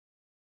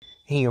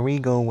Here we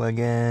go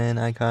again.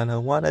 I kinda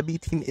wanna be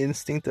Team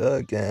Instinct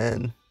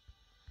again.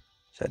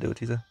 Should I do it,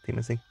 Tisa? Team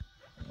Instinct?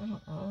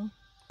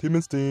 Team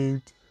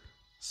Instinct.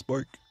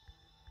 Spark.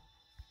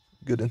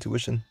 Good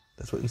intuition.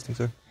 That's what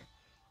instincts are.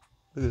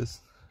 Look at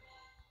this.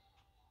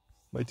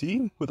 My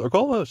team with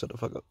Arcala? Shut the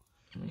fuck up.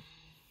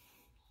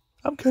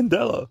 I'm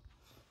Candela.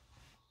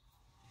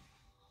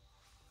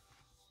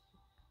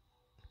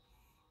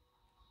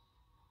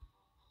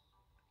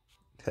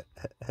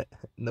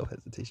 No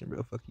hesitation,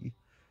 bro. Fuck you.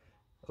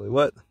 Oh, wait,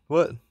 what?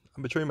 What?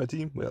 I'm betraying my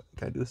team? Wait,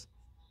 can I do this?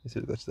 Let's see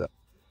what the glitch is out.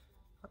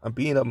 I'm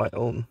beating up my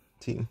own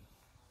team.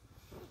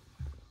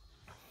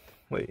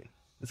 Wait,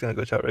 it's gonna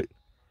glitch out, right?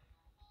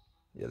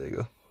 Yeah, there you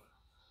go.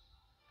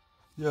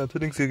 Yeah, I'm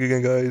hitting Sig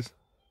again, guys.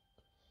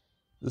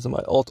 This is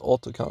my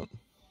alt account.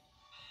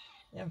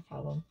 Yeah,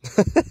 problem.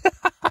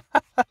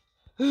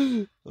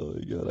 Oh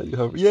my god, you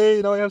have.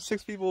 Yay, now I have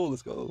 6 people.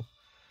 Let's go.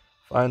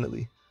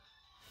 Finally.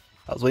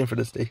 I was waiting for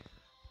this day.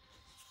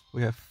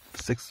 We have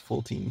 6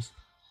 full teams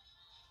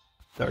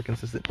that are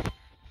consistent.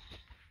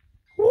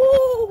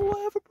 Whoa, I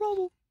have a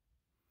problem.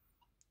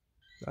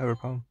 I have a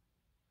problem.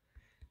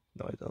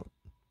 No, I don't.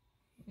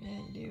 Yeah,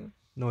 you do.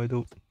 No, I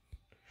don't.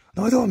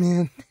 No, I don't,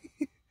 man.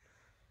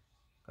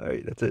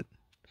 Alright, that's it.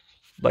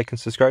 Like and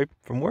subscribe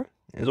for more.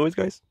 As always,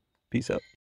 guys, peace out.